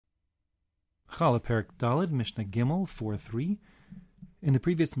Challah, Perek Daled, Mishnah Gimel 4.3. In the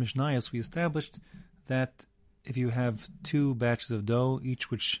previous Mishnayos, we established that if you have two batches of dough, each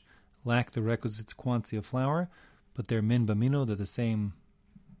which lack the requisite quantity of flour, but they're min bamino, they're the same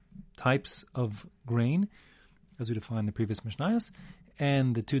types of grain, as we defined in the previous Mishnayos,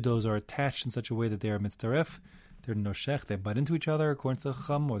 and the two doughs are attached in such a way that they are mitzaref, they're noshech, they bite into each other according to the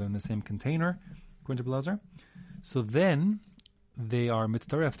Chum, or they're in the same container, according to Blazer. So then they are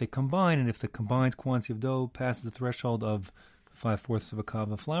mitzaref, they combine, and if the combined quantity of dough passes the threshold of 5/4 of a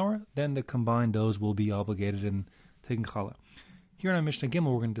kav of flour, then the combined doughs will be obligated in taking challah. Here in our Mishnah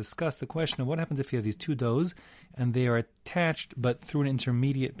Gimel, we're going to discuss the question of what happens if you have these two doughs and they are attached but through an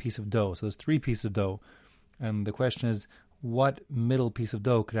intermediate piece of dough. So there's three pieces of dough. And the question is, what middle piece of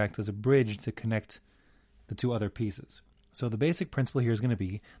dough could act as a bridge to connect the two other pieces? So the basic principle here is going to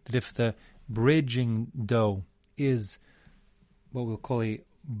be that if the bridging dough is what we'll call a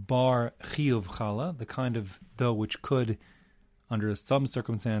bar chiyuv challah, the kind of dough which could, under some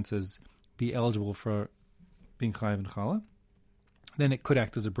circumstances, be eligible for being chayav in challah, then it could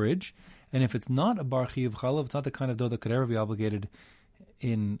act as a bridge. And if it's not a bar chiyuv challah, if it's not the kind of dough that could ever be obligated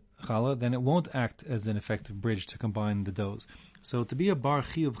in challah, then it won't act as an effective bridge to combine the doughs. So to be a bar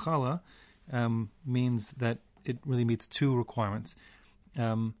chiyuv challah means that it really meets two requirements.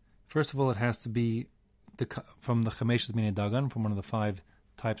 First of all, it has to be from the chameshes min dagan, from one of the five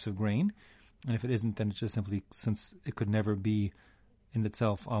types of grain. And if it isn't, then it's just simply, since it could never be in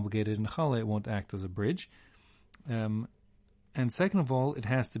itself obligated in challah, it won't act as a bridge. And second of all, it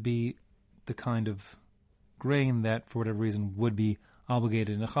has to be the kind of grain that, for whatever reason, would be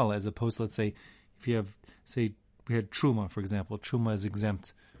obligated in a challah, as opposed to, let's say, if you have, say, we had truma, for example. Truma is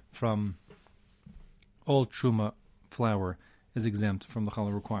exempt from, all truma flour is exempt from the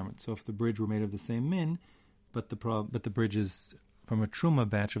challah requirement. So if the bridge were made of the same min, but the bridge is from a truma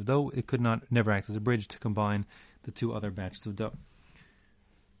batch of dough, it could never act as a bridge to combine the two other batches of dough.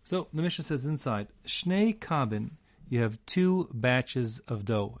 So the Mishnah says inside, Shnei kabin, you have two batches of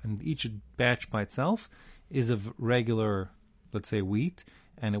dough, and each batch by itself is of regular, let's say, wheat,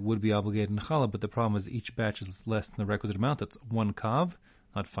 and it would be obligated in challah, but the problem is each batch is less than the requisite amount. That's one kav,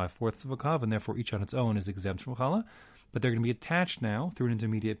 not 5/4 of a kav, and therefore each on its own is exempt from challah. But they're going to be attached now through an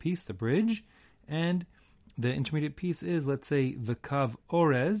intermediate piece, the bridge, and the intermediate piece is, let's say, the kav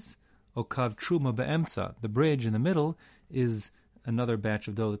orez, or kav truma be'emtza. The bridge in the middle is another batch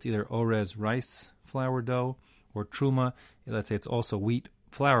of dough that's either orez, rice flour dough, or truma. Let's say it's also wheat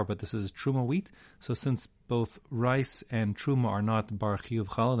flour, but this is truma wheat. So since both rice and truma are not bar chiyuv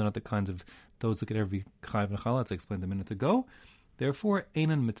challah, they're not the kinds of doughs that could ever be chayav in challah, as I explained a minute ago. Therefore,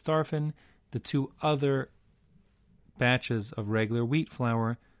 einan mitzarfin, the two other batches of regular wheat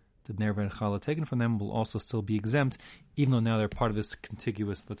flour that never had challah taken from them will also still be exempt, even though now they're part of this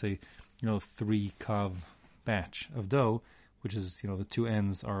contiguous, let's say, 3 kav batch of dough, which is, the two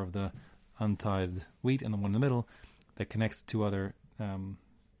ends are of the untied wheat, and the one in the middle that connects the two other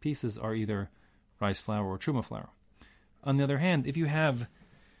pieces are either rice flour or truma flour. On the other hand, if you have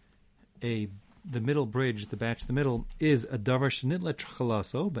the middle bridge, the batch in the middle, is a davar shenitla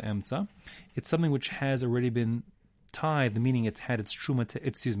chalaso be'emtza, it's something which has already been tied, meaning it's had its truma,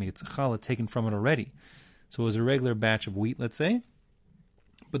 its challah taken from it already. So it was a regular batch of wheat, let's say,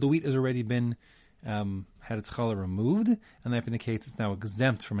 but the wheat has already been had its challah removed, and that being the case, it's now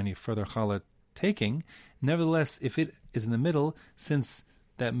exempt from any further challah taking. Nevertheless, if it is in the middle, since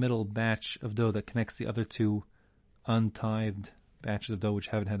that middle batch of dough that connects the other two untied batches of dough which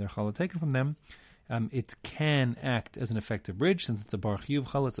haven't had their challah taken from them, it can act as an effective bridge, since it's a bar chiyuv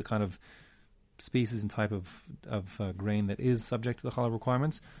challah. It's a kind of species and type of grain that is subject to the challah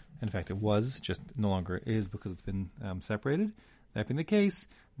requirements. In fact, it was, just no longer is because it's been separated. That being the case,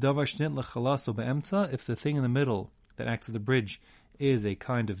 davar shnit lechalaso be'emtza, if the thing in the middle that acts as the bridge is a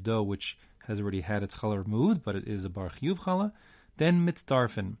kind of dough which has already had its challah removed, but it is a bar chiyuv challah, then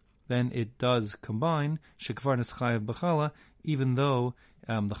mitzdarfin, then it does combine shekvar nischayev b'challah, even though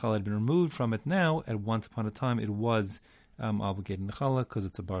the challah had been removed from it. Now, at once upon a time, it was obligated in challah because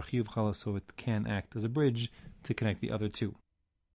it's a bar chiyuv challah, so it can act as a bridge to connect the other two.